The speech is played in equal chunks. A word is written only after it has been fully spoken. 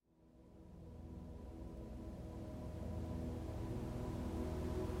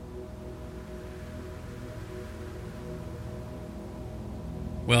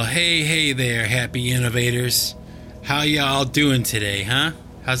Well, hey there, happy innovators. How y'all doing today, huh?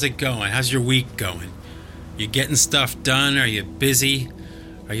 How's it going? How's your week going? You getting stuff done? Are you busy?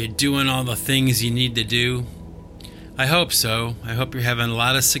 Are you doing all the things you need to do? I hope so. I hope you're having a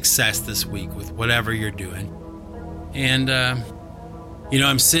lot of success this week with whatever you're doing. And,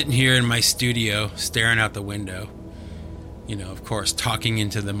 I'm sitting here in my studio staring out the window. Of course, talking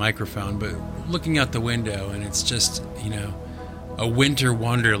into the microphone, but looking out the window, and it's just, a winter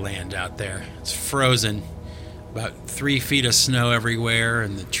wonderland out there. It's frozen, about 3 feet of snow everywhere,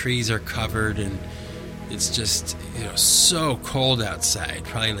 and the trees are covered, and it's just, so cold outside,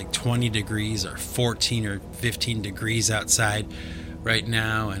 probably like 20 degrees or 14 or 15 degrees outside right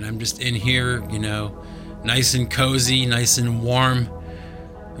now, and I'm just in here, nice and cozy, nice and warm,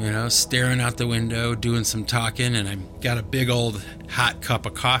 staring out the window, doing some talking, and I've got a big old hot cup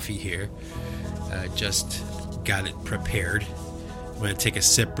of coffee here. Just got it prepared. I'm going to take a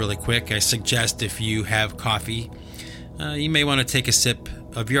sip really quick. I suggest if you have coffee, you may want to take a sip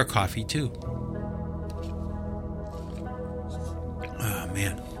of your coffee too. Oh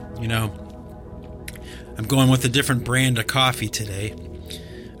man, I'm going with a different brand of coffee today.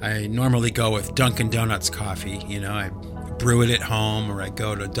 I normally go with Dunkin' Donuts coffee. I brew it at home, or I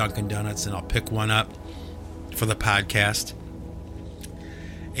go to Dunkin' Donuts and I'll pick one up for the podcast.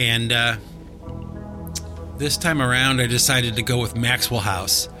 And this time around, I decided to go with Maxwell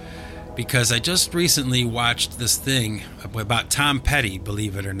House because I just recently watched this thing about Tom Petty,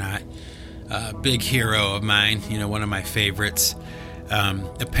 believe it or not. A big hero of mine, one of my favorites.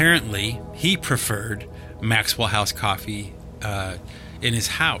 Apparently, he preferred Maxwell House coffee in his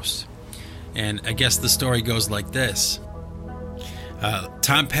house. And I guess the story goes like this.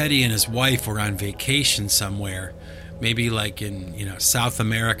 Tom Petty and his wife were on vacation somewhere, maybe like in, South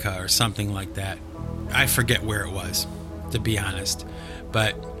America or something like that. I forget where it was, to be honest.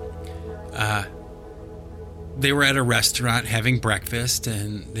 But they were at a restaurant having breakfast,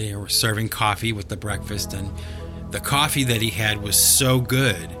 and they were serving coffee with the breakfast, and the coffee that he had was so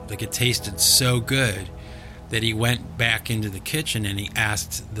good, like it tasted so good, that he went back into the kitchen and he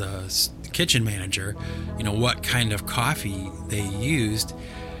asked the kitchen manager, what kind of coffee they used,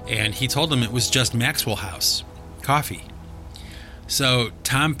 and he told him it was just Maxwell House coffee. So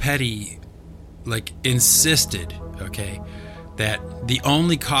Tom Petty insisted, that the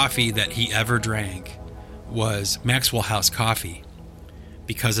only coffee that he ever drank was Maxwell House coffee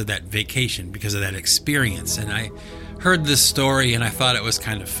because of that vacation, because of that experience. And I heard this story and I thought it was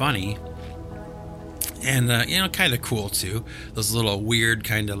kind of funny. And, kind of cool, too. Those little weird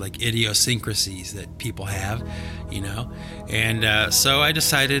kind of idiosyncrasies that people have, And so I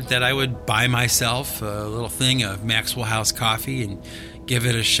decided that I would buy myself a little thing of Maxwell House coffee and give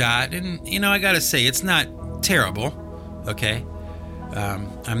it a shot. And, I got to say, it's not terrible, okay?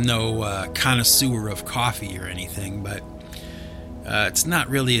 I'm no connoisseur of coffee or anything, but it's not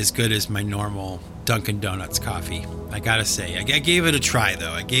really as good as my normal Dunkin' Donuts coffee. I got to say. I gave it a try,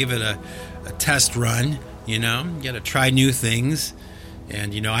 though. I gave it a test run, you got to try new things.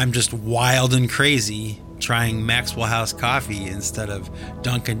 And, I'm just wild and crazy trying Maxwell House coffee instead of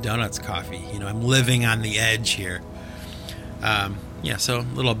Dunkin' Donuts coffee. I'm living on the edge here. So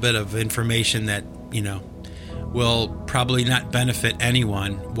a little bit of information that, will probably not benefit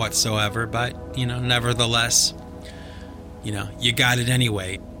anyone whatsoever. But, nevertheless, you got it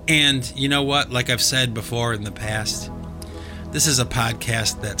anyway. And you know what? Like I've said before in the past, this is a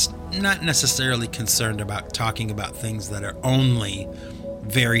podcast that's not necessarily concerned about talking about things that are only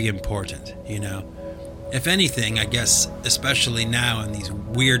very important, If anything, I guess, especially now in these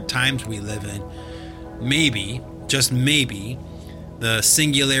weird times we live in, maybe, just maybe, the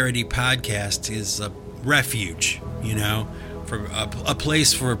Singularity podcast is a refuge, for a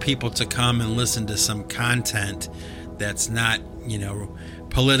place for people to come and listen to some content that's not,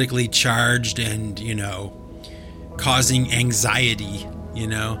 politically charged and, causing anxiety,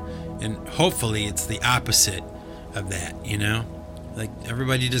 and hopefully it's the opposite of that,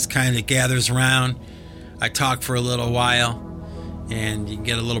 everybody just kind of gathers around. I talk for a little while and you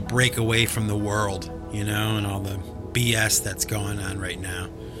get a little break away from the world, and all the BS that's going on right now.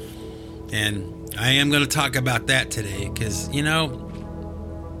 And I am going to talk about that today because, I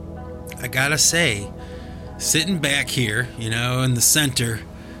gotta say, sitting back here, in the center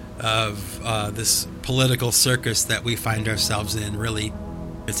of this political circus that we find ourselves in, really,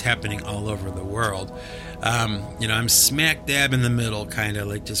 it's happening all over the world. I'm smack dab in the middle, kind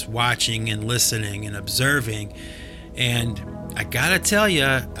of just watching and listening and observing. And I gotta tell you,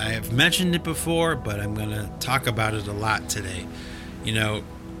 I've mentioned it before, but I'm gonna talk about it a lot today.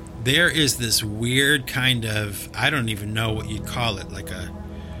 There is this weird kind of, I don't even know what you'd call it, like a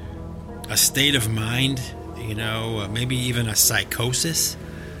a state of mind, maybe even a psychosis,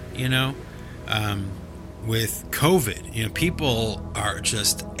 with COVID. People are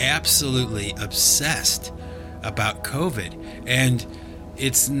just absolutely obsessed about COVID. And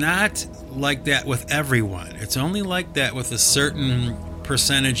it's not like that with everyone. It's only like that with a certain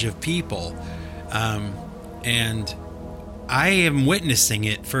percentage of people. And I am witnessing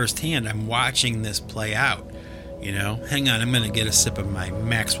it firsthand. I'm watching this play out. Hang on, I'm going to get a sip of my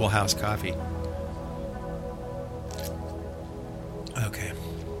Maxwell House coffee. Okay.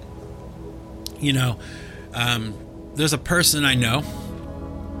 There's a person I know.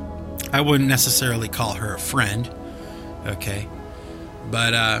 I wouldn't necessarily call her a friend. Okay.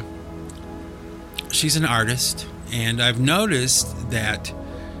 But she's an artist, and I've noticed that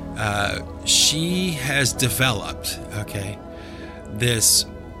she has developed, this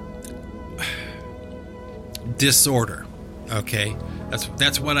disorder,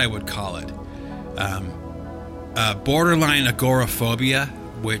 that's what I would call it, borderline agoraphobia,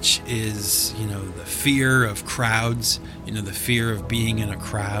 which is the fear of crowds, the fear of being in a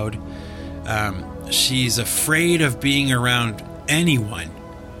crowd. She's afraid of being around anyone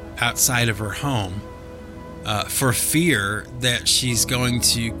outside of her home, for fear that she's going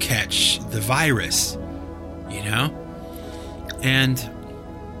to catch the virus, and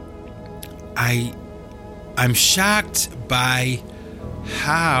I'm shocked by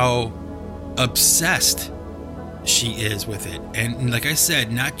how obsessed she is with it. And like I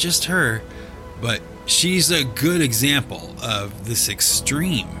said, not just her, but she's a good example of this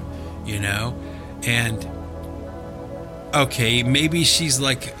extreme, and okay, maybe she's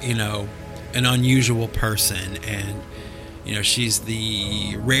like, an unusual person, and she's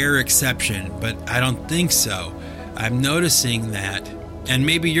the rare exception, but I don't think so. I'm noticing that, and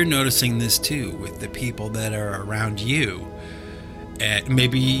maybe you're noticing this too with the people that are around you. And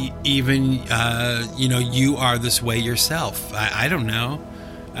maybe even, you are this way yourself. I don't know.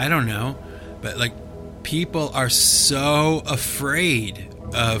 But like, people are so afraid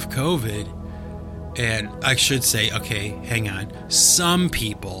of COVID. And I should say, okay, hang on. Some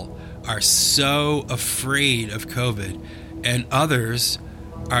people are so afraid of COVID, and others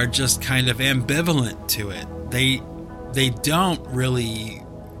are just kind of ambivalent to it. They don't really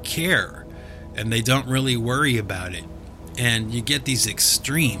care, and they don't really worry about it. And you get these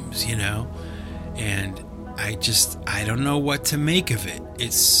extremes, and I don't know what to make of it.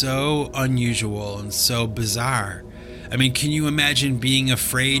 It's so unusual and so bizarre. I mean, can you imagine being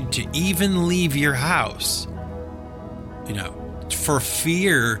afraid to even leave your house, for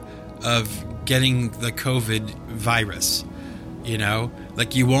fear of getting the COVID virus,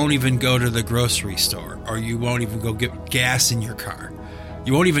 like you won't even go to the grocery store, or you won't even go get gas in your car.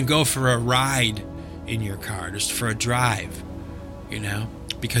 You won't even go for a ride in your car, just for a drive,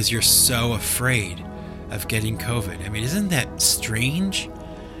 because you're so afraid of getting COVID. I mean, isn't that strange?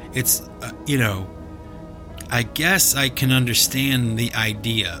 It's, I guess I can understand the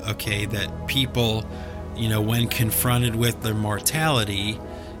idea, that people, when confronted with their mortality,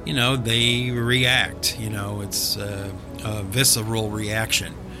 they react, it's a visceral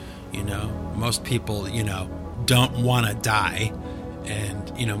reaction, most people, don't want to die.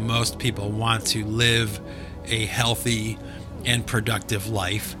 And, most people want to live a healthy and productive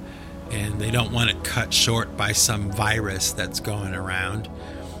life, and they don't want it cut short by some virus that's going around.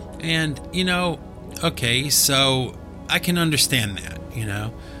 And, okay, so I can understand that,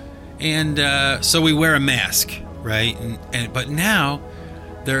 and so we wear a mask, right? But now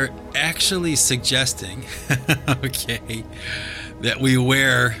they're actually suggesting, that we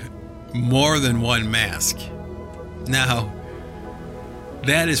wear more than one mask. Now,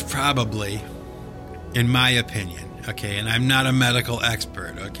 that is probably, in my opinion, and I'm not a medical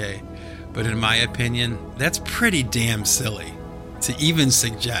expert, but in my opinion, that's pretty damn silly to even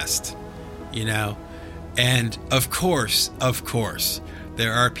suggest, and of course,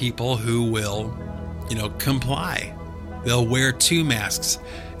 there are people who will, comply. They'll wear 2 masks,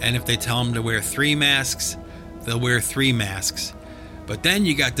 and if they tell them to wear 3 masks, they'll wear 3 masks. But then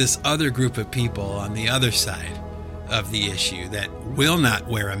you got this other group of people on the other side of the issue that will not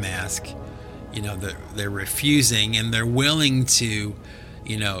wear a mask. They're refusing, and they're willing to,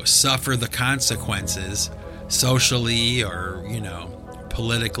 suffer the consequences socially or,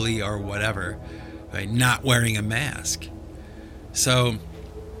 politically or whatever by not wearing a mask. So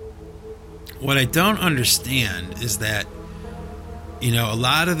what I don't understand is that, a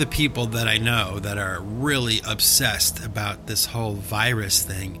lot of the people that I know that are really obsessed about this whole virus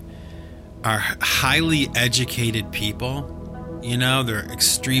thing are highly educated people. They're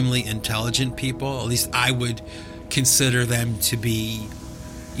extremely intelligent people. At least I would consider them to be,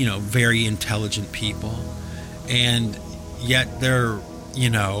 very intelligent people, and yet they're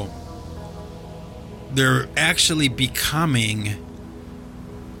actually becoming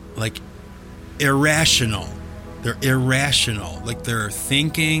like irrational. They're irrational. Like their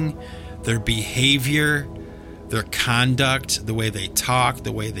thinking, their behavior, their conduct, the way they talk,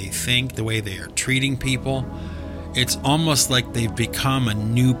 the way they think, the way they are treating people. It's almost like they've become a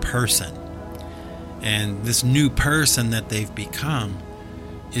new person. And this new person that they've become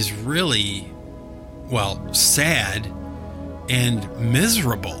is really, sad and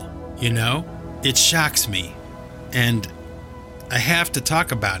miserable, It shocks me. And I have to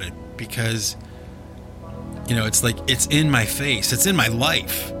talk about it because, it's like it's in my face. It's in my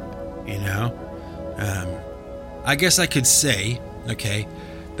life, I guess I could say,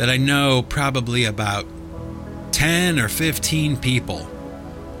 that I know probably about 10 or 15 people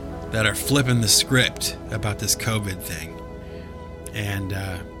that are flipping the script about this COVID thing. And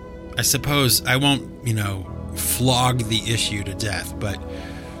I suppose I won't, flog the issue to death, but,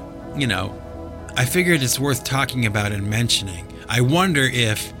 I figured it's worth talking about and mentioning. I wonder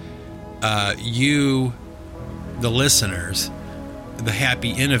if you, the listeners, the happy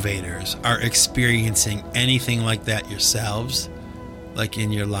innovators, are experiencing anything like that yourselves, like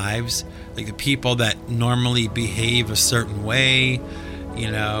in your lives, like the people that normally behave a certain way,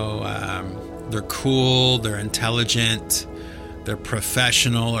 they're cool, they're intelligent, they're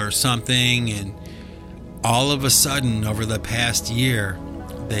professional or something, and all of a sudden over the past year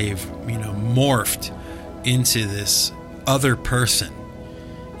they've morphed into this other person.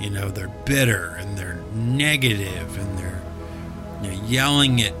 They're bitter and they're negative and they're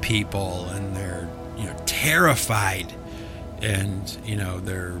yelling at people and they're terrified, and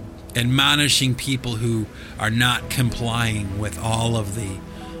they're admonishing people who are not complying with all of the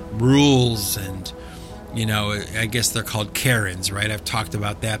rules. And I guess they're called Karens, right? I've talked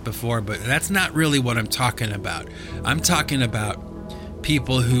about that before, but that's not really what I'm talking about. I'm talking about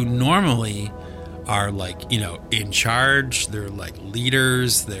people who normally are in charge. They're like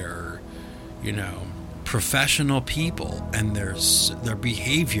leaders. They're professional people, and their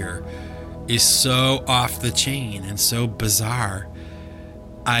behavior is so off the chain and so bizarre.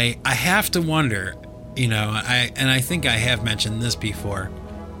 I have to wonder, I think I have mentioned this before,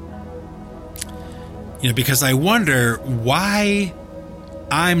 because I wonder why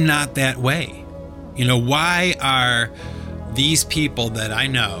I'm not that way. Why are these people that I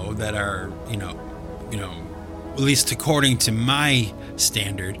know that are, at least according to my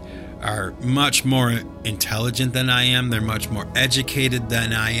standard, are much more intelligent than I am. They're much more educated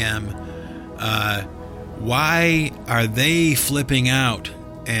than I am. Why are they flipping out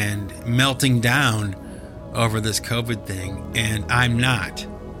and melting down over this COVID thing and I'm not?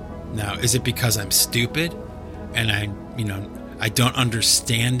 Now, is it because I'm stupid and I don't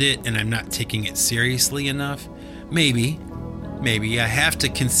understand it and I'm not taking it seriously enough? Maybe I have to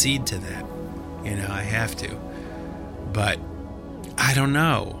concede to that. I have to. But I don't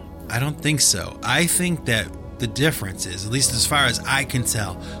know. I don't think so. I think that the difference is, at least as far as I can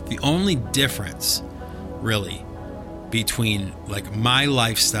tell, the only difference really between my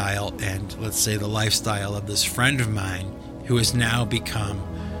lifestyle and, let's say, the lifestyle of this friend of mine who has now become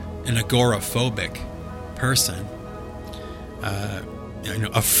an agoraphobic person,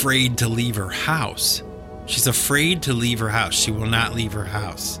 afraid to leave her house. She's afraid to leave her house. She will not leave her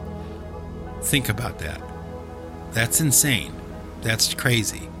house. Think about that. That's insane. That's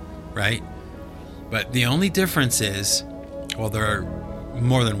crazy, right? But the only difference is, there are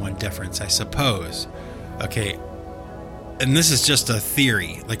more than one difference, I suppose. Okay, and this is just a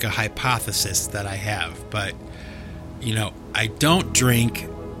theory, like a hypothesis that I have, but, I don't drink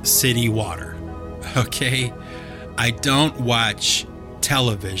city water, okay? I don't watch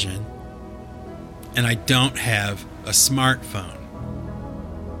television, and I don't have a smartphone.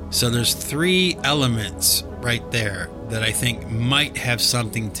 So there's 3 elements right there that I think might have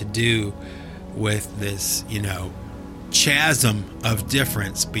something to do with this, chasm of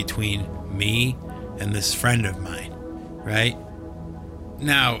difference between me and this friend of mine, right?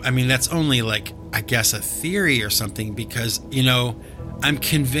 Now, that's only I guess a theory or something, because, I'm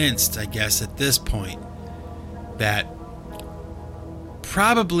convinced, I guess, at this point that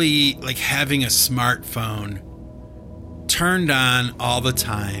probably having a smartphone turned on all the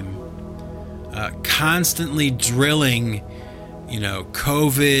time, constantly drilling,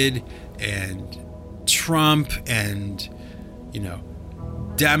 COVID and Trump and,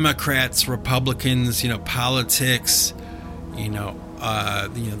 Democrats, Republicans, politics,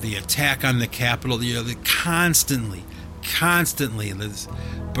 the attack on the Capitol, constantly this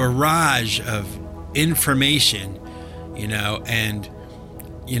barrage of information, and,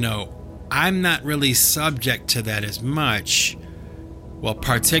 I'm not really subject to that as much. Well,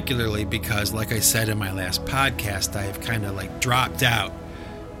 particularly because, like I said in my last podcast, I have kind of like dropped out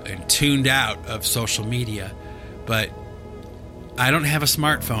and tuned out of social media. But I don't have a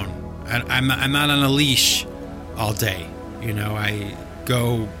smartphone. I'm not on a leash all day. I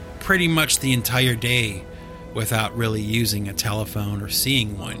go pretty much the entire day without really using a telephone or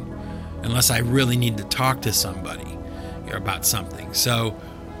seeing one, unless I really need to talk to somebody about something. So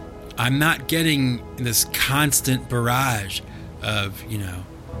I'm not getting this constant barrage of,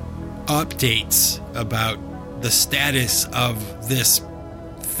 updates about the status of this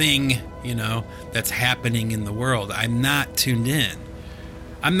thing, that's happening in the world. I'm not tuned in.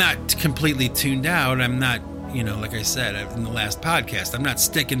 I'm not completely tuned out. I'm not, like I said in the last podcast, I'm not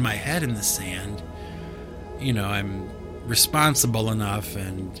sticking my head in the sand. I'm responsible enough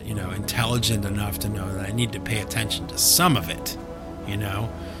and, intelligent enough to know that I need to pay attention to some of it,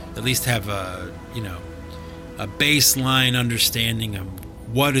 at least have a baseline understanding of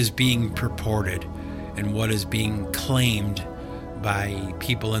what is being purported and what is being claimed by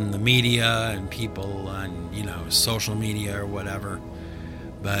people in the media and people on, social media or whatever.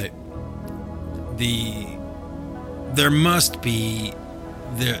 But there must be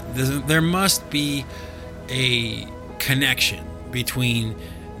a connection between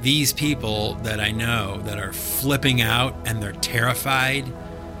these people that I know that are flipping out and they're terrified,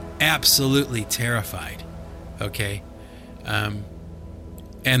 absolutely terrified, okay? And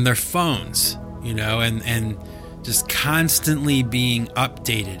their phones, and just constantly being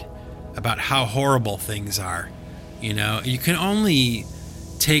updated about how horrible things are. You can only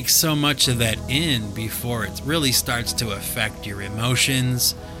take so much of that in before it really starts to affect your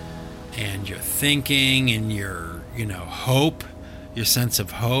emotions and your thinking and your, hope, your sense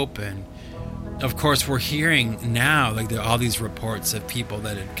of hope. And of course, we're hearing now, like, there are all these reports of people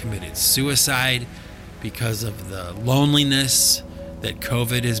that had committed suicide because of the loneliness that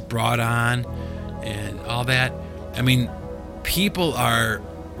COVID has brought on and all that. I mean, people are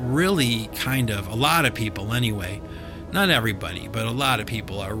really a lot of people anyway, not everybody, but a lot of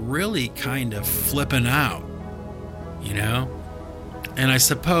people are really kind of flipping out, And I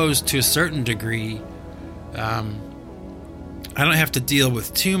suppose to a certain degree, I don't have to deal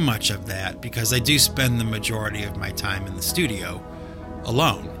with too much of that because I do spend the majority of my time in the studio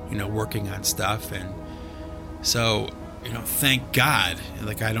alone, working on stuff. And so, thank God,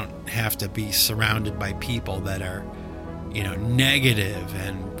 like, I don't have to be surrounded by people that are, negative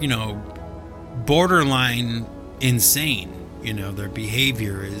and, borderline insane. Their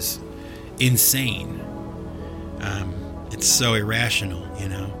behavior is insane. It's so irrational,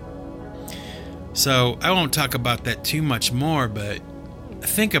 So I won't talk about that too much more, but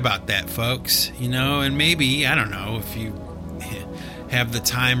think about that, folks, and maybe, I don't know, if you have the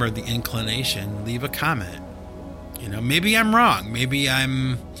time or the inclination, leave a comment. Maybe I'm wrong. Maybe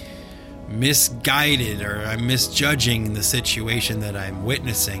I'm misguided or I'm misjudging the situation that I'm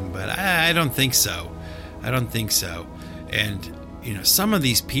witnessing, but I don't think so. And, some of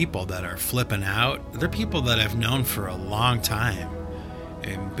these people that are flipping out, they're people that I've known for a long time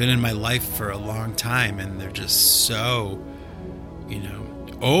and been in my life for a long time, and they're just so,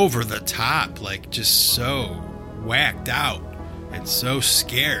 over the top, like just so whacked out and so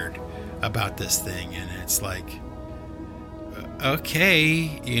scared about this thing. And it's like,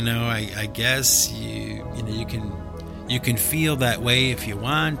 okay, I guess you can feel that way if you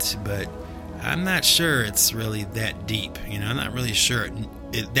want, but I'm not sure it's really that deep. I'm not really sure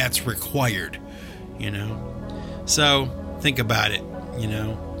that's required. So think about it.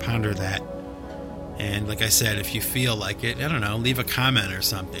 Ponder that. And like I said, if you feel like it, I don't know, leave a comment or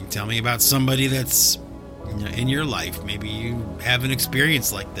something. Tell me about somebody that's in your life. Maybe you have an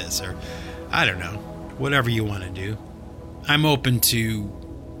experience like this, or I don't know, whatever you want to do. I'm open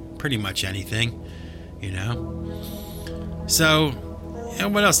to pretty much anything, So,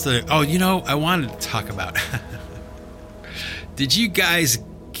 what else I wanted to talk about. Did you guys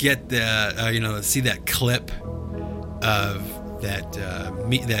get see that clip of that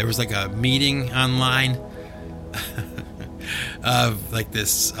there was like a meeting online of like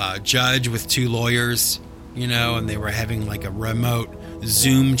this judge with two lawyers, and they were having like a remote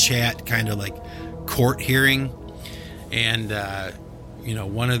Zoom chat, kind of like court hearing. And,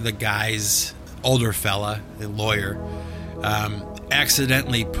 one of the guys, older fella, the lawyer,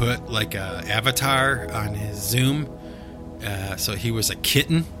 accidentally put like a avatar on his Zoom. So he was a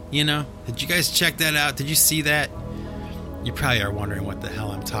kitten, Did you guys check that out? Did you see that? You probably are wondering what the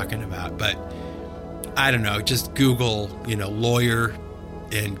hell I'm talking about, but I don't know. Just Google, lawyer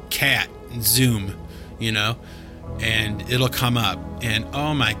and cat and Zoom, and it'll come up, and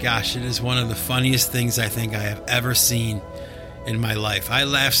oh my gosh, it is one of the funniest things I think I have ever seen in my life. I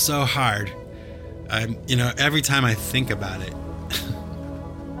laugh so hard. Every time I think about it,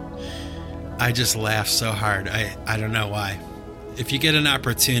 I just laugh so hard. I don't know why. If you get an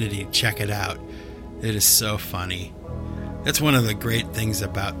opportunity, check it out. It is so funny. That's one of the great things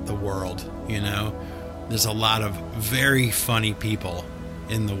about the world, There's a lot of very funny people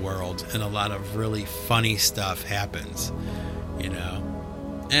in the world, and a lot of really funny stuff happens,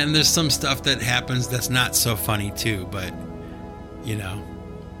 And there's some stuff that happens that's not so funny too, but,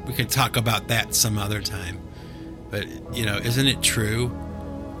 we could talk about that some other time. But, isn't it true?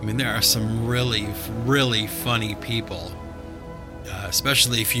 I mean, there are some really, really funny people,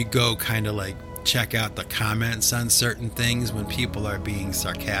 especially if you go kind of like check out the comments on certain things when people are being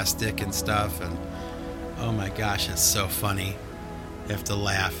sarcastic and stuff. And oh my gosh, it's so funny. You have to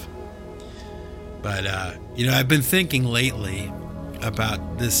laugh. But, I've been thinking lately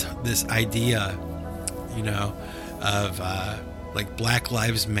about this idea, of like Black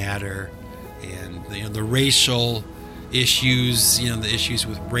Lives Matter and, the racial issues, the issues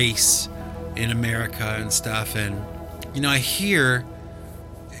with race in America and stuff. And, I hear,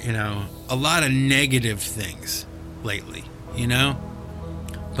 a lot of negative things lately,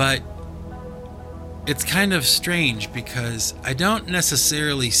 but it's kind of strange because I don't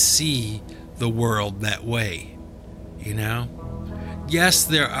necessarily see the world that way, Yes,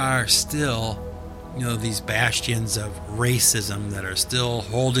 there are still, these bastions of racism that are still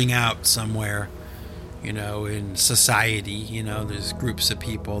holding out somewhere, in society. There's groups of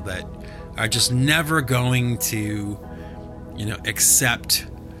people that are just never going to, accept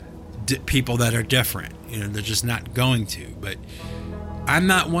people that are different. They're just not going to. But I'm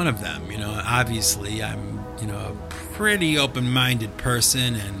not one of them. Obviously I'm, a pretty open-minded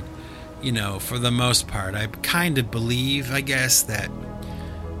person, and, for the most part, I kind of believe, I guess, that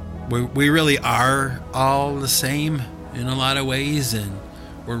we really are all the same in a lot of ways, and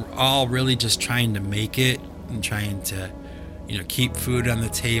we're all really just trying to make it and trying to, keep food on the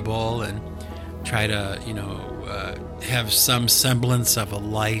table and try to, have some semblance of a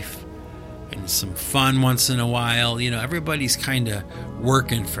life and some fun once in a while. Everybody's kind of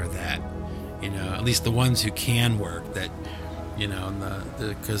working for that, at least the ones who can work that,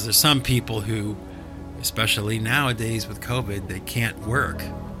 because there's some people who, especially nowadays with COVID, they can't work,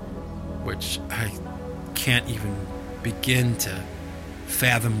 which I can't even begin to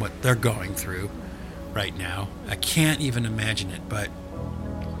fathom what they're going through right now. I can't even imagine it. But,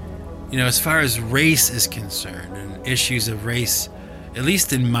 as far as race is concerned and issues of race, at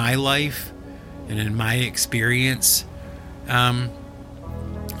least in my life and in my experience,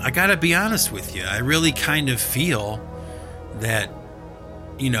 I gotta be honest with you. I really kind of feel that,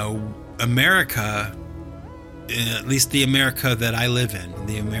 America, at least the America that I live in,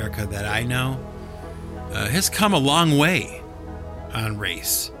 the America that I know, has come a long way on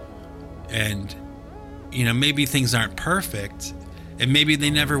race. And, maybe things aren't perfect, and maybe they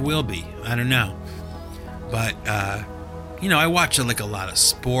never will be. I don't know. But, I watch a lot of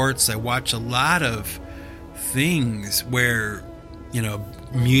sports. I watch a lot of things where,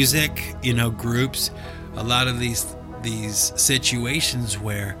 music, groups, a lot of these situations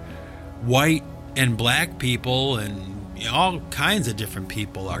where white and black people and all kinds of different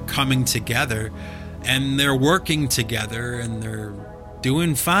people are coming together, and they're working together, and they're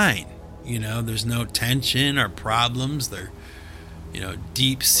doing fine. There's no tension or problems. They're,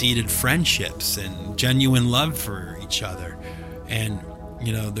 deep-seated friendships and genuine love for each other. And,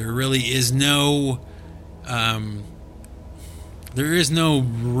 there really is no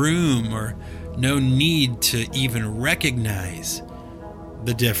room or no need to even recognize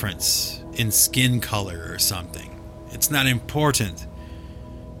the difference in skin color or something. It's not important.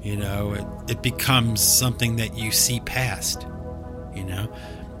 It becomes something that you see past,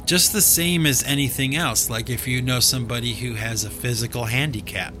 just the same as anything else. Like if you know somebody who has a physical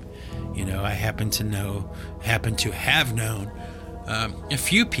handicap, I happen to have known a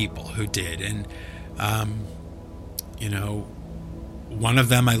few people who did, and one of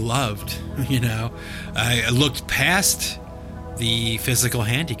them I loved. I looked past the physical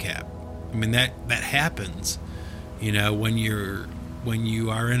handicap. I mean, that happens, when you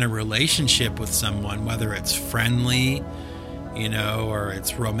are in a relationship with someone, whether it's friendly, or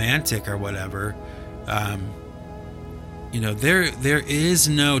it's romantic or whatever. There is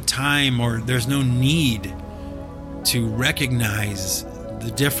no time, or there's no need to recognize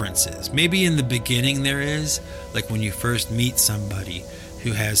the differences. Maybe in the beginning there is, like when you first meet somebody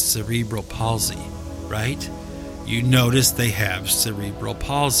who has cerebral palsy, right? You notice they have cerebral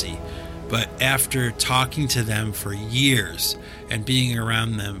palsy. But after talking to them for years and being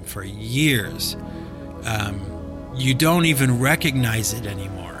around them for years, you don't even recognize it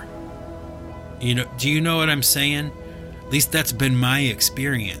anymore. Do you know what I'm saying? At least that's been my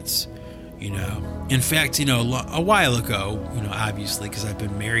experience. In fact, a while ago, obviously, because I've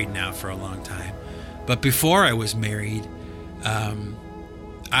been married now for a long time, but before I was married,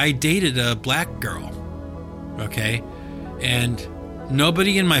 I dated a black girl, okay? And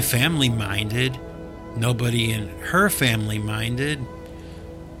nobody in my family minded. Nobody in her family minded.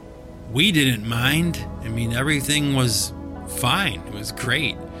 We didn't mind. I mean, everything was fine. It was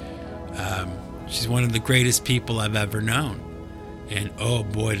great. She's one of the greatest people I've ever known. And oh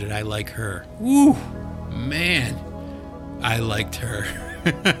boy, did I like her. Woo, man, I liked her.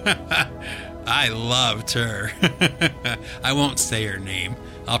 I loved her. I won't say her name.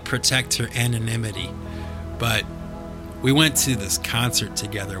 I'll protect her anonymity. But we went to this concert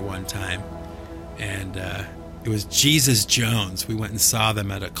together one time, and it was Jesus Jones. We went and saw them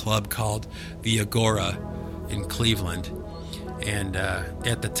at a club called the Agora in Cleveland. And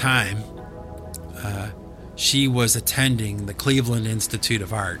at the time, she was attending the Cleveland Institute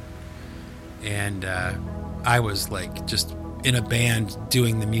of Art. And I was like just in a band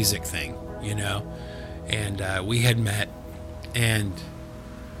doing the music thing, And we had met, and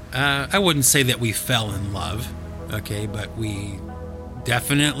I wouldn't say that we fell in love, okay, but we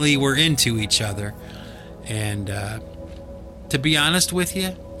definitely were into each other. And to be honest with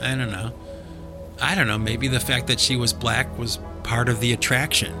you, I don't know, maybe the fact that she was black was part of the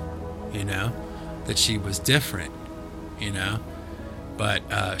attraction, that she was different, but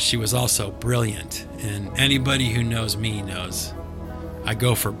she was also brilliant. And anybody who knows me knows I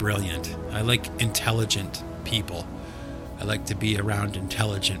go for brilliant. I like intelligent people. I like to be around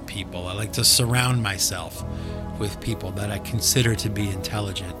intelligent people. I like to surround myself with people that I consider to be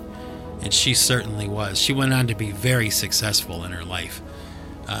intelligent. And she certainly was. She went on to be very successful in her life.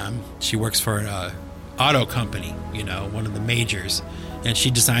 She works for an auto company, one of the majors, and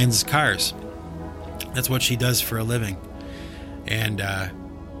she designs cars. That's what she does for a living. And,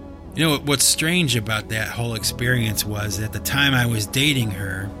 what's strange about that whole experience was at the time I was dating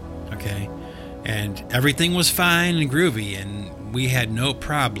her, okay, and everything was fine and groovy, and we had no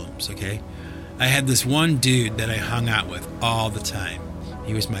problems, okay? I had this one dude that I hung out with all the time.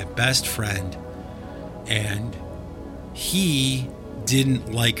 He was my best friend, and he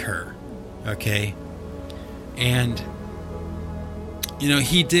didn't like her, okay? And,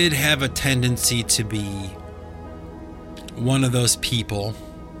 he did have a tendency to be one of those people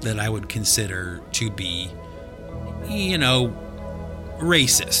that I would consider to be,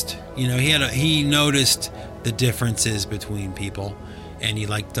 racist. He noticed the differences between people, and he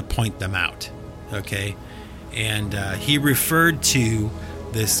liked to point them out, okay? And he referred to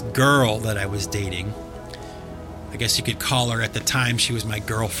this girl that I was dating. I guess you could call her, at the time, she was my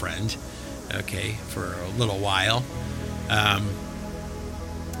girlfriend, okay, for a little while.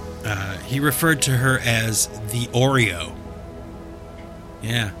 He referred to her as the Oreo.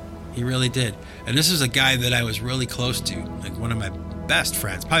 Yeah, he really did. And this is a guy that I was really close to, like one of my best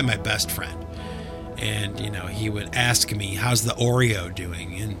friends, probably my best friend. And, he would ask me, how's the Oreo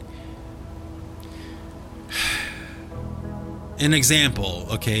doing? And an example,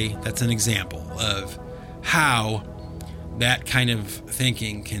 okay? That's an example of how that kind of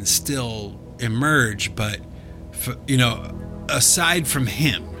thinking can still emerge. But, aside from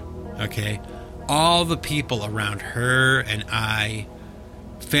him, okay, all the people around her and I,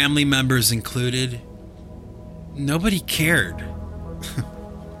 family members included, nobody cared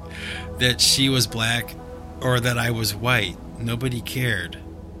that she was black or that I was white. Nobody cared.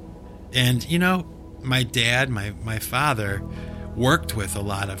 And, my dad, my father, worked with a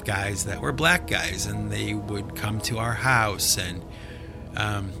lot of guys that were black guys, and they would come to our house, and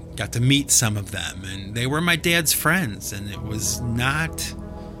got to meet some of them, and they were my dad's friends, and it was not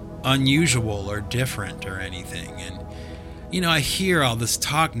unusual or different or anything. And I hear all this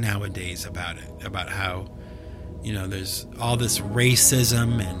talk nowadays about it, about how there's all this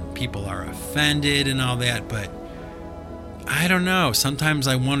racism and people are offended and all that, but I don't know. Sometimes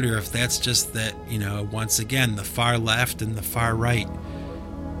I wonder if that's just that, once again, the far left and the far right,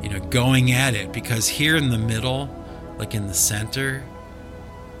 going at it. Because here in the middle, like in the center,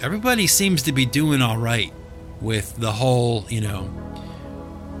 everybody seems to be doing all right with the whole,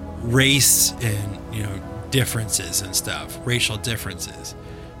 race and, differences and stuff, racial differences.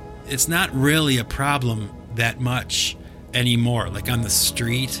 It's not really a problem that much anymore. Like on the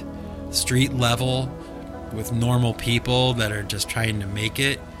street level, with normal people that are just trying to make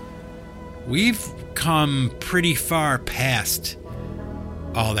it, we've come pretty far past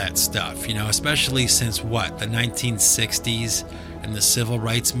all that stuff, especially since the 1960s and the civil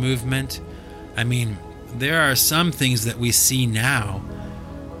rights movement. I mean, there are some things that we see now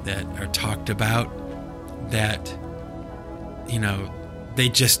that are talked about that, they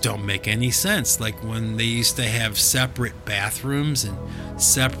just don't make any sense. Like when they used to have separate bathrooms and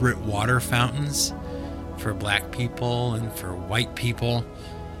separate water fountains for black people and for white people.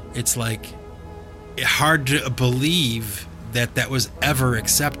 It's like hard to believe that was ever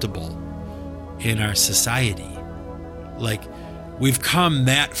acceptable in our society. Like, we've come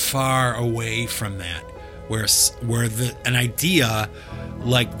that far away from that, where an idea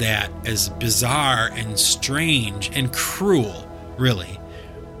like that, as bizarre and strange and cruel, really,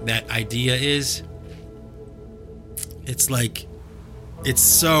 that idea is, it's like, it's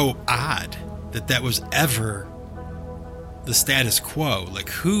so odd that was ever the status quo. Like,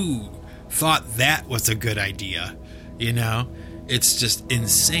 who thought that was a good idea? It's just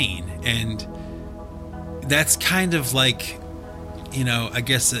insane. And that's kind of like, I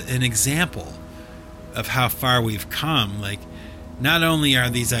guess an example of how far we've come. Like, not only are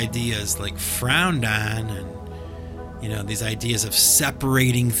these ideas like frowned on, and these ideas of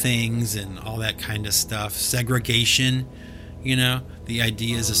separating things and all that kind of stuff, segregation, the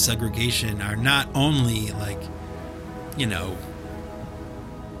ideas of segregation are not only like,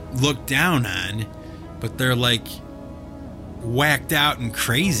 looked down on, but they're like whacked out and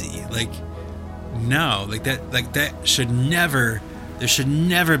crazy. Like, no, that should never, there should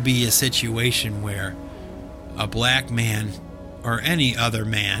never be a situation where a black man or any other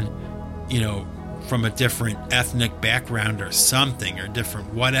man, from a different ethnic background or something, or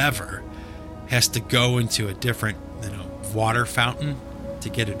different whatever, has to go into a different, water fountain to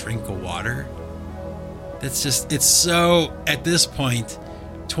get a drink of water. That's just, it's so, at this point,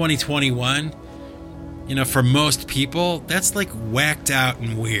 2021, for most people, that's like whacked out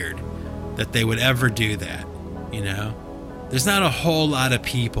and weird that they would ever do that. There's not a whole lot of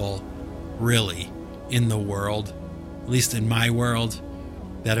people really in the world, at least in my world,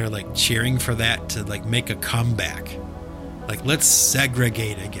 that are like cheering for that to like make a comeback. Like, let's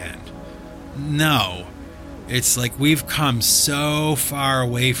segregate again. No, it's like we've come so far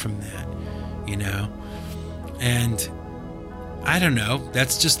away from that, and I don't know,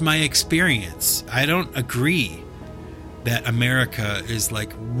 that's just my experience. I don't agree that America is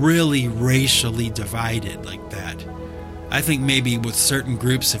like really racially divided like that. I think maybe with certain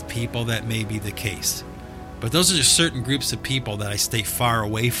groups of people that may be the case. But those are just certain groups of people that I stay far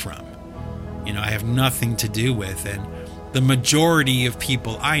away from. I have nothing to do with, and the majority of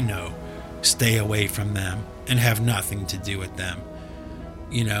people I know stay away from them and have nothing to do with them.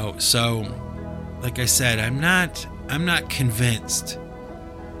 So like I said, I'm not convinced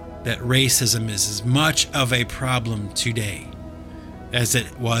that racism is as much of a problem today as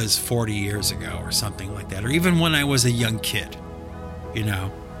it was 40 years ago or something like that, or even when I was a young kid,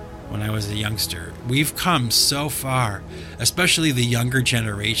 when I was a youngster. We've come so far, especially the younger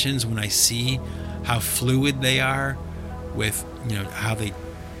generations, when I see how fluid they are with, how they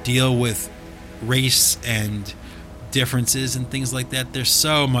deal with race and differences and things like that. They're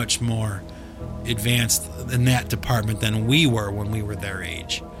so much more advanced in that department than we were when we were their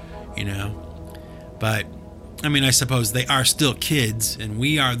age, But, I mean, I suppose they are still kids, and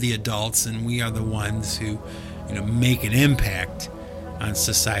we are the adults, and we are the ones who, make an impact on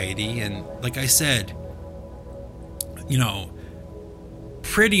society. And like I said,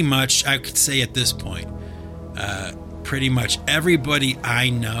 pretty much, I could say at this point, pretty much everybody I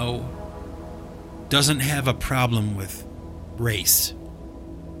know doesn't have a problem with race.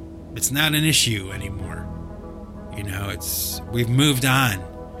 It's not an issue anymore. We've moved on.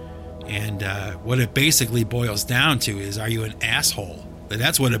 And what it basically boils down to is, are you an asshole?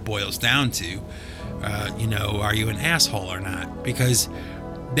 That's what it boils down to. Are you an asshole or not? Because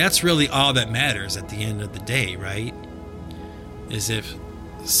that's really all that matters at the end of the day, right? Is if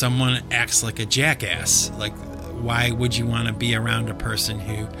someone acts like a jackass. Like, why would you want to be around a person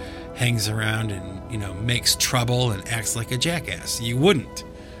who hangs around and, makes trouble and acts like a jackass? You wouldn't,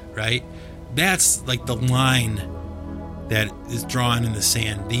 right? That's like the line that is drawn in the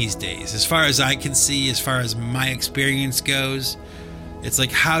sand these days. As far as I can see, as far as my experience goes, it's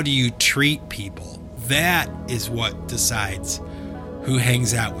like, how do you treat people? That is what decides who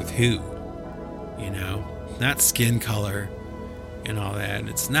hangs out with who, not skin color and all that.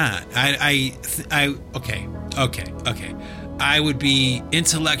 It's not. Okay. I would be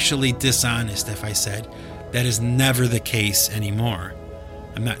intellectually dishonest if I said that is never the case anymore.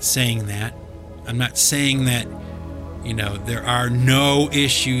 I'm not saying that. I'm not saying that, there are no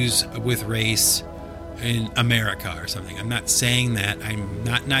issues with race in America or something. I'm not saying that. I'm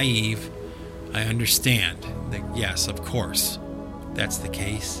not naive. I understand that, yes, of course, that's the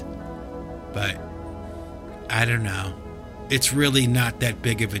case. But I don't know. It's really not that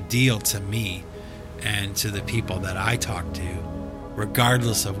big of a deal to me and to the people that I talk to,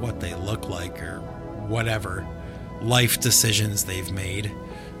 regardless of what they look like or whatever life decisions they've made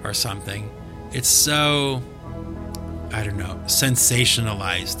or something. It's so, I don't know,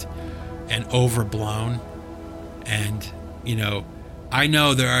 sensationalized and overblown. And, you know, I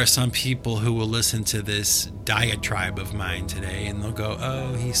know there are some people who will listen to this diatribe of mine today and they'll go,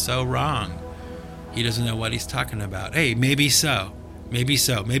 oh, he's so wrong. He doesn't know what he's talking about. Hey, maybe so. Maybe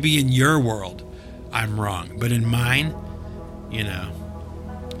so. Maybe in your world, I'm wrong. But in mine, you know,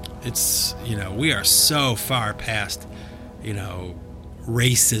 it's, you know, we are so far past, you know,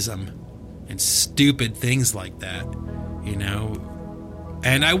 racism and stupid things like that, you know.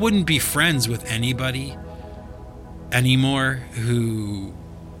 And I wouldn't be friends with anybody anymore who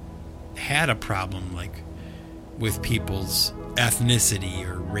had a problem like with people's ethnicity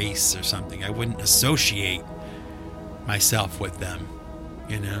or race or something. I wouldn't associate myself with them,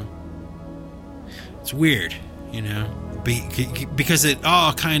 you know. It's weird, you know, because it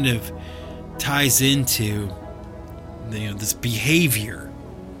all kind of ties into, you know, this behavior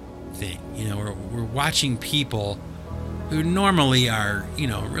thing. You know, we're watching people who normally are, you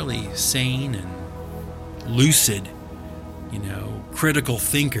know, really sane and lucid, you know, critical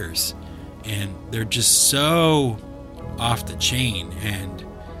thinkers, and they're just so off the chain, and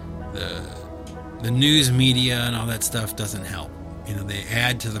the news media and all that stuff doesn't help. You know, they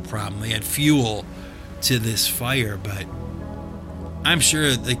add to the problem. They add fuel to this fire. But I'm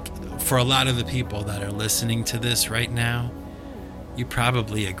sure that for a lot of the people that are listening to this right now, you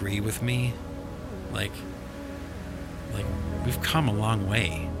probably agree with me. Like we've come a long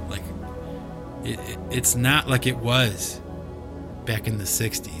way. Like it's not like it was back in the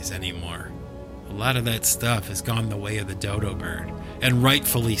 60s anymore. A lot of that stuff has gone the way of the dodo bird, and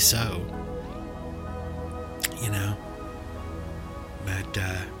rightfully so, you know. But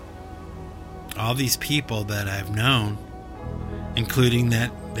all these people that I've known, including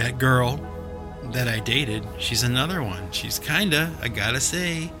that girl that I dated, she's another one. She's kinda, I gotta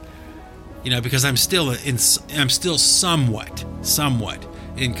say, you know, because I'm still somewhat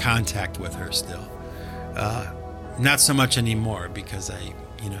in contact with her still. Not so much anymore because I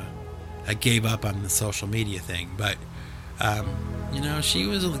gave up on the social media thing. But, you know, she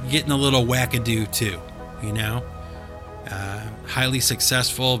was getting a little wackadoo too, you know. Highly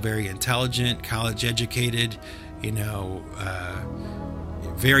successful, very intelligent, college educated, you know,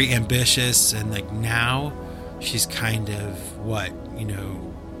 very ambitious. And like now she's kind of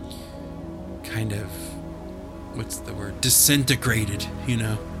what's the word? Disintegrated, you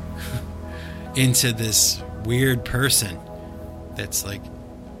know, into this weird person that's like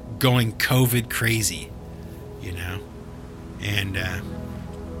going COVID crazy, you know. And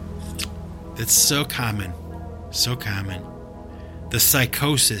it's so common. The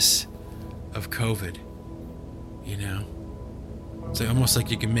psychosis of COVID, you know. It's almost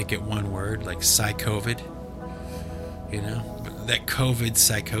like you can make it one word, like Psycovid, you know. But that COVID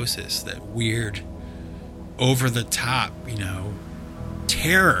psychosis, that weird, over the top, you know,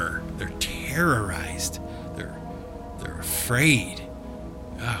 terror. They're terrorized. They're afraid.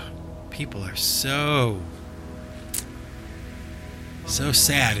 Oh, people are so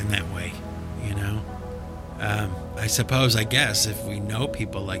sad in that way, you know. I guess if we know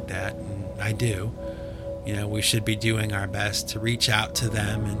people like that, and I do, you know, we should be doing our best to reach out to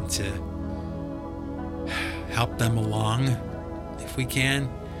them and to help them along if we can.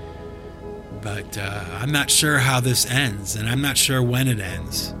 But I'm not sure how this ends, and I'm not sure when it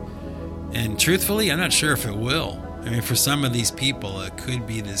ends. And truthfully, I'm not sure if it will. I mean, for some of these people, it could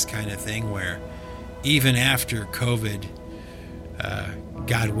be this kind of thing where even after COVID,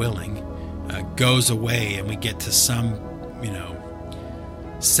 God willing, goes away and we get to some, you know,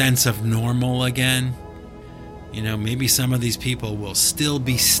 sense of normal again, you know, maybe some of these people will still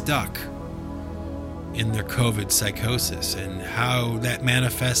be stuck in their COVID psychosis. And how that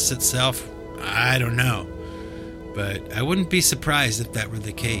manifests itself, I don't know. But I wouldn't be surprised if that were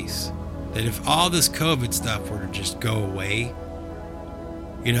the case. That if all this COVID stuff were to just go away,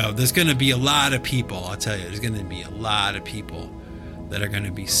 you know, there's going to be a lot of people, I'll tell you, there's going to be a lot of people that are going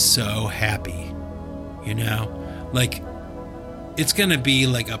to be so happy, you know? Like, it's going to be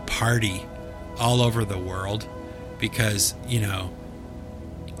like a party all over the world because, you know,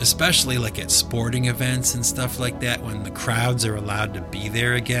 especially like at sporting events and stuff like that, when the crowds are allowed to be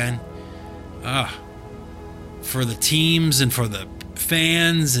there again, for the teams and for the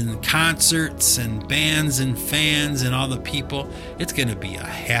fans and concerts and bands and fans and all the people. It's going to be a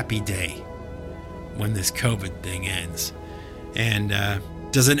happy day when this COVID thing ends. And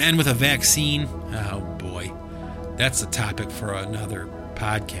does it end with a vaccine? Oh boy, that's a topic for another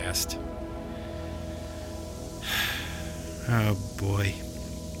podcast. Oh boy,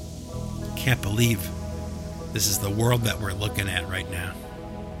 can't believe this is the world that we're looking at right now.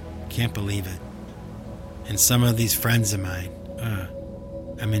 Can't believe it. And some of these friends of mine,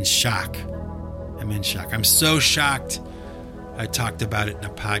 I'm in shock. I'm so shocked. I talked about it in a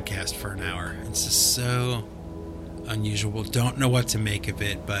podcast for an hour. It's just so unusual. Don't know what to make of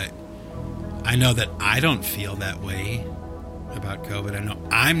it, but I know that I don't feel that way about COVID. I know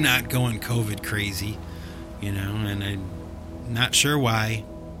I'm not going COVID crazy, and I'm not sure why,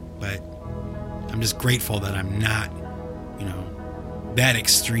 but I'm just grateful that I'm not, that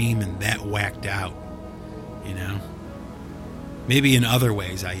extreme and that whacked out, Maybe in other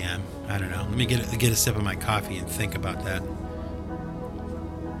ways I am. I don't know. Let me get a sip of my coffee and think about that.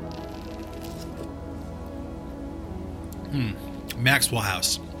 Maxwell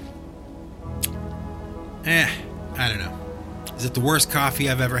House. I don't know. Is it the worst coffee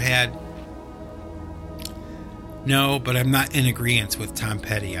I've ever had? No, but I'm not in agreement with Tom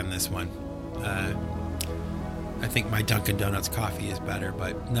Petty on this one. I think my Dunkin' Donuts coffee is better,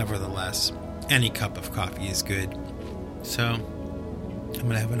 but nevertheless, any cup of coffee is good. So, I'm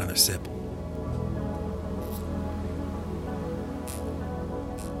going to have another sip.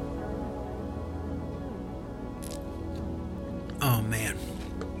 Oh, man.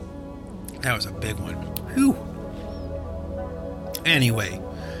 That was a big one. Whew. Anyway,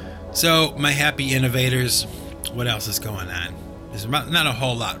 so my happy innovators, what else is going on? There's not a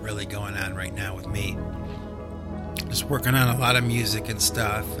whole lot really going on right now with me. Just working on a lot of music and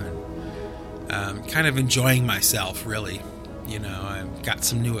stuff, and kind of enjoying myself, really. I've got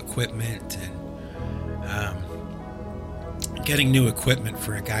some new equipment, and getting new equipment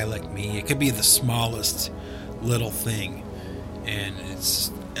for a guy like me, it could be the smallest little thing, and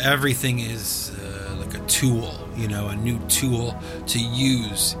everything is like a tool, a new tool to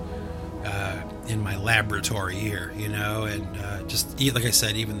use in my laboratory here, and just like I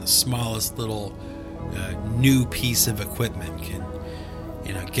said, even the smallest little new piece of equipment can,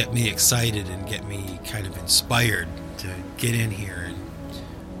 get me excited and get me kind of inspired to get in here and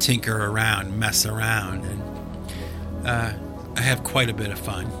tinker around, mess around, and I have quite a bit of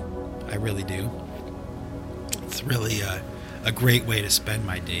fun. I really do. It's really a great way to spend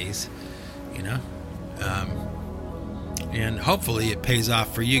my days, and hopefully it pays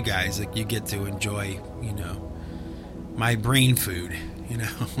off for you guys. Like, you get to enjoy, my brain food,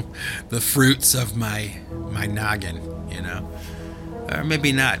 the fruits of my noggin, or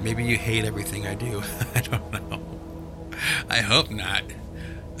maybe not. Maybe you hate everything I do. I don't know. I hope not.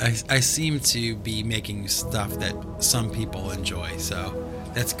 I seem to be making stuff that some people enjoy, so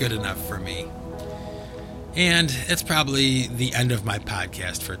that's good enough for me. And it's probably the end of my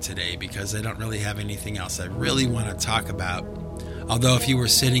podcast for today, because I don't really have anything else I really want to talk about. Although if you were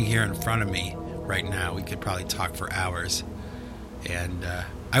sitting here in front of me right now, we could probably talk for hours. And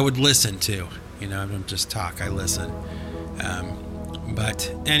I would listen too. I don't just talk, I listen.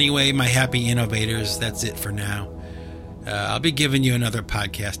 But anyway, my happy innovators, that's it for now. I'll be giving you another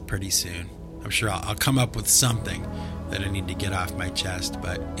podcast pretty soon. I'm sure I'll come up with something that I need to get off my chest.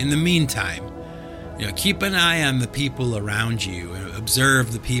 But in the meantime, keep an eye on the people around you, and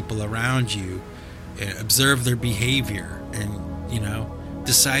observe the people around you, and observe their behavior, and,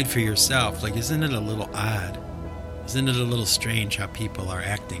 decide for yourself, like, isn't it a little odd? Isn't it a little strange how people are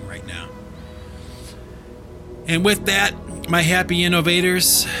acting right now? And with that, my happy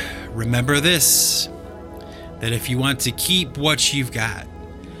innovators, remember this, that if you want to keep what you've got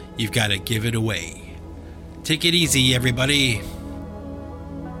to give it away. Take it easy, everybody.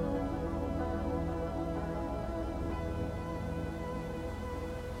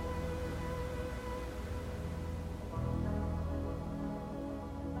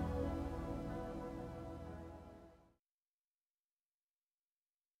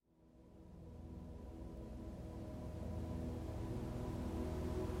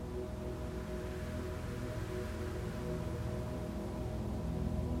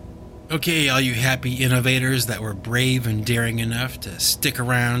 Okay, all you happy innovators that were brave and daring enough to stick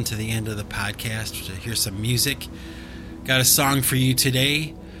around to the end of the podcast to hear some music, got a song for you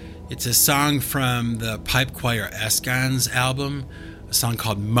today. It's a song from the Pipe Choir Eskons album, a song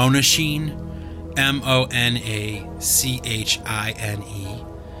called Monachine, Monachine,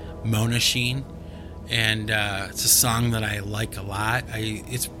 Monachine. And it's a song that I like a lot.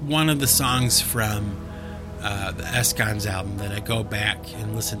 It's one of the songs from the Escons album that I go back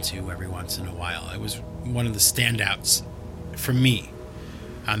and listen to every once in a while. It was one of the standouts for me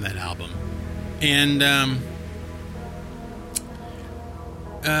on that album. And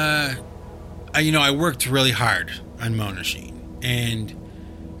I worked really hard on Monasheen, and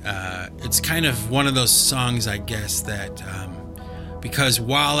it's kind of one of those songs, I guess, that because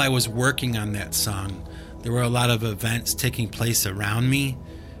while I was working on that song, there were a lot of events taking place around me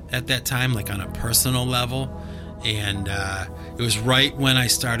at that time, like on a personal level. And it was right when I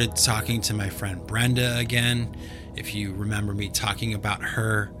started talking to my friend Brenda again. If you remember me talking about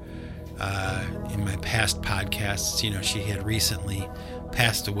her in my past podcasts, she had recently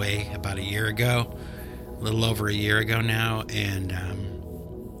passed away about a year ago, a little over a year ago now. And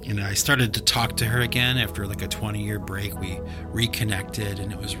I started to talk to her again after like a 20-year break. We reconnected,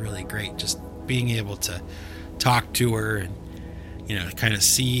 and it was really great just being able to talk to her and kind of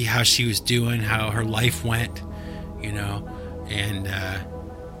see how she was doing, how her life went, and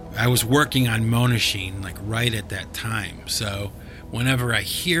I was working on Monasheen like right at that time. So whenever I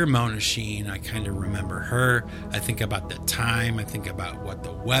hear Monasheen, I kind of remember her. I think about that time. I think about what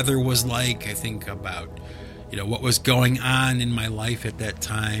the weather was like. I think about what was going on in my life at that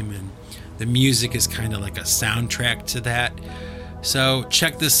time, and the music is kind of like a soundtrack to that. So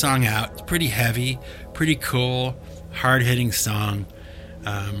check this song out. It's pretty heavy, pretty cool, hard-hitting song,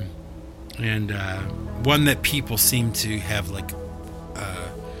 and one that people seem to have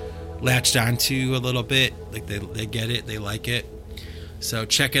latched onto a little bit. Like they get it, they like it. So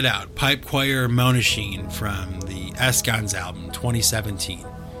check it out. Pipe Choir Monasheen from the Escons album 2017.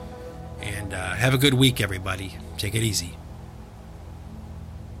 And have a good week, everybody. Take it easy.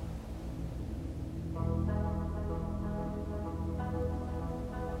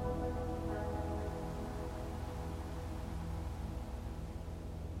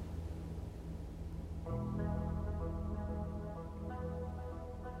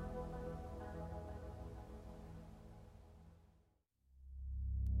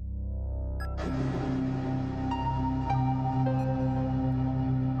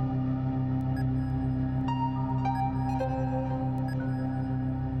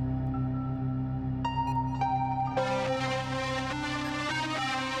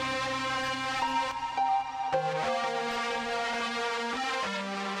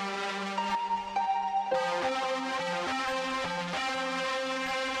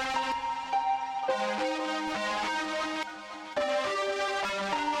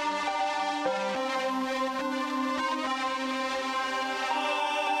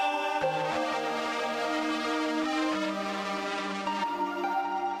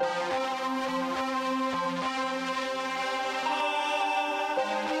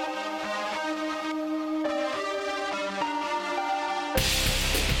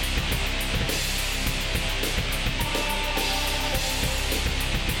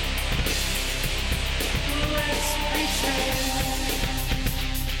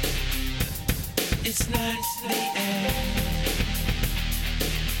 It's not the end.